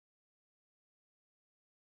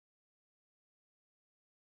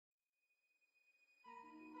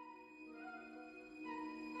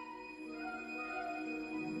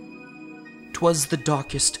It was the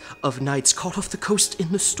darkest of nights, caught off the coast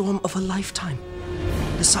in the storm of a lifetime.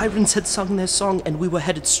 The sirens had sung their song, and we were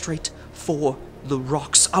headed straight for the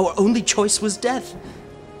rocks. Our only choice was death.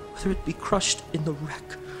 Whether it be crushed in the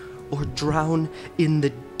wreck or drown in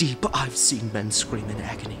the deep. I've seen men scream in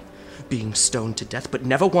agony, being stoned to death, but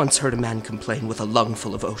never once heard a man complain with a lung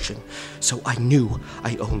full of ocean. So I knew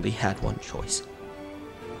I only had one choice.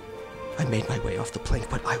 I made my way off the plank,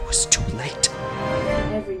 but I was too late.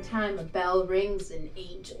 Every time a bell rings, an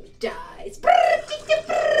angel dies.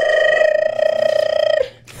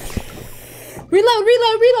 Reload,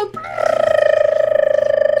 reload, reload!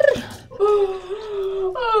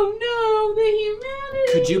 Oh no, the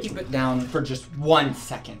humanity! Could you keep it down for just 1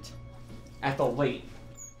 second? Ethel, wait.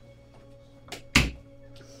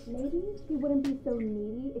 Maybe she wouldn't be so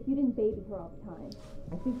needy if you didn't baby her all the time.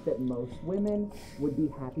 I think that most women would be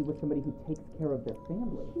happy with somebody who takes care of their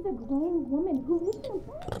family. She's a grown woman who lives in a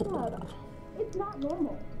bathtub. It's not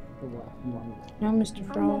normal. So what? You want me to? No, Mr.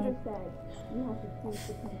 I Frog. never said you have to choose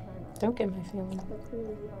between her and us. Don't get my feelings. But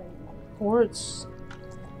clearly you are. Words.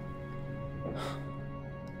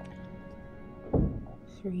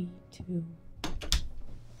 3, 2.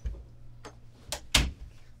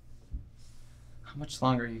 How much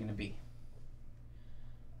longer are you gonna be?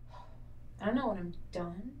 I don't know when I'm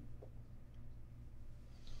done.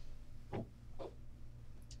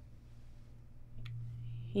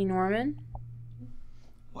 Hey, Norman?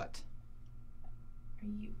 What?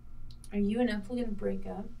 Are you and Ethel gonna break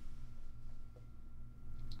up?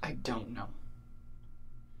 I don't know.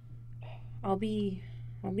 I'll be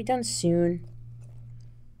done soon.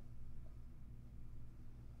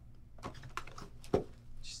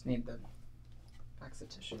 Just need the box of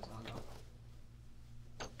tissues. I'll go.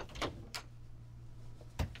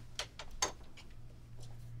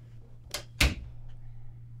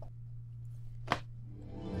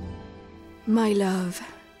 My love,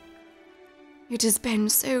 it has been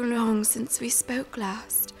so long since we spoke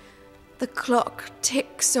last. The clock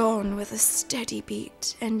ticks on with a steady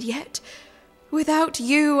beat, and yet, without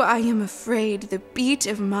you, I am afraid the beat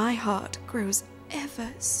of my heart grows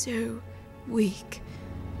ever so weak.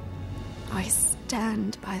 I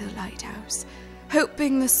stand by the lighthouse,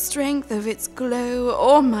 hoping the strength of its glow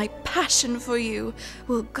or my passion for you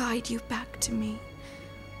will guide you back to me.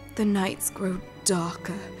 The nights grow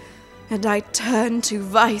darker, and I turn to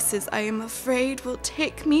vices I am afraid will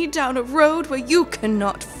take me down a road where you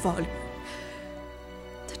cannot follow.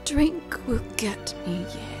 The drink will get me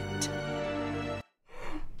yet.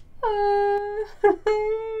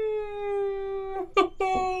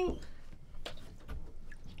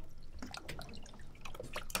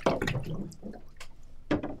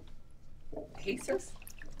 Hey sis,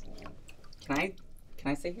 can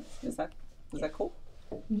I say here? Is that cool?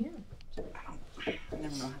 Yeah. I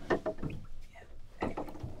never know how to. Yeah. Anyway.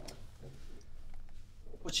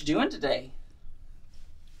 What you doing today?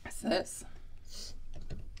 What's this?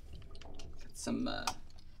 Got some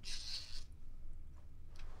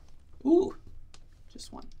ooh,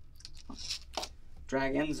 just one.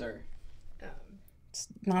 Dragons or It's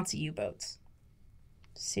Nazi U-boats.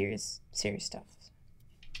 Serious stuff.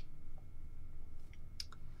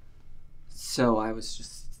 So I was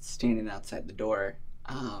just standing outside the door.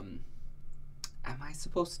 Am I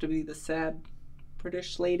supposed to be the sad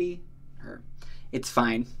British lady? Or it's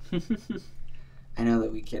fine. I know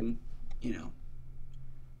that we can,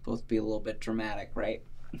 both be a little bit dramatic, right?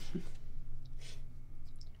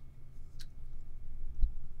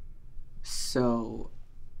 So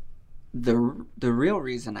the real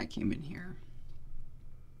reason I came in here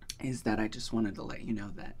is that I just wanted to let you know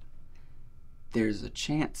that there's a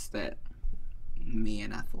chance that me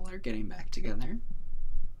and Ethel are getting back together,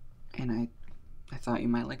 and I thought you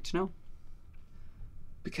might like to know,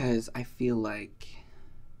 because I feel like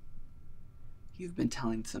you've been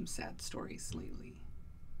telling some sad stories lately,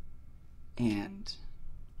 and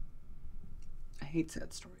I hate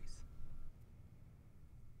sad stories.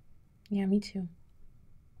 Yeah, me too.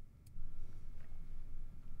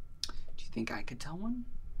 Do you think I could tell one?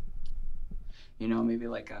 Maybe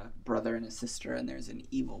like a brother and a sister, and there's an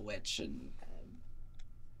evil witch, and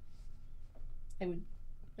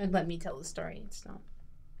I'd let me tell the story. It's not.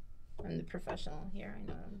 I'm the professional here. I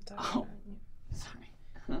know what I'm talking about. Yeah. Sorry.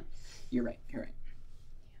 You're right.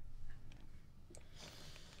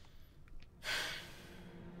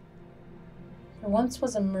 There once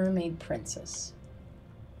was a mermaid princess,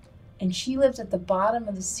 and she lived at the bottom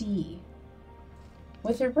of the sea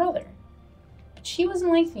with her brother. But she wasn't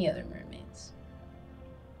like the other mermaids.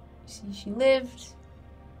 You see,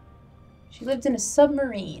 she lived in a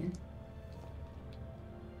submarine.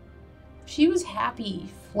 She was happy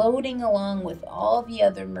floating along with all the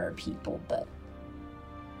other mer people, but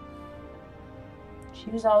she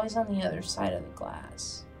was always on the other side of the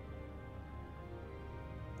glass.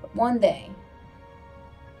 But one day,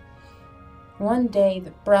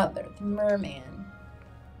 the brother, the merman,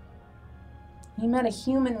 he met a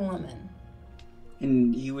human woman.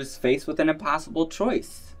 And he was faced with an impossible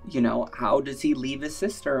choice. You know, how does he leave his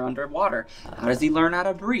sister underwater? How does he learn how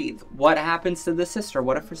to breathe? What happens to the sister?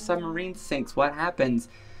 What if her submarine sinks? What happens?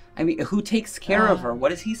 I mean, who takes care of her?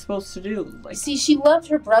 What is he supposed to do? Like, see, she loved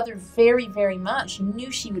her brother very, very much and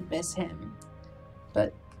knew she would miss him.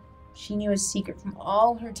 But she knew his secret from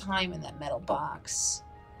all her time in that metal box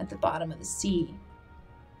at the bottom of the sea.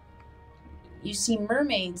 You see,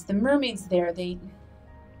 mermaids, the mermaids there, they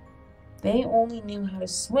only knew how to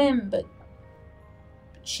swim, but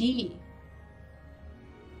she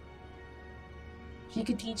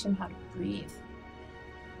could teach him how to breathe.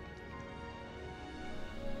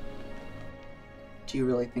 do you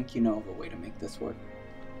really think you know of a way to make this work?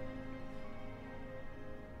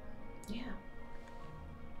 Yeah.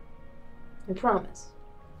 I promise.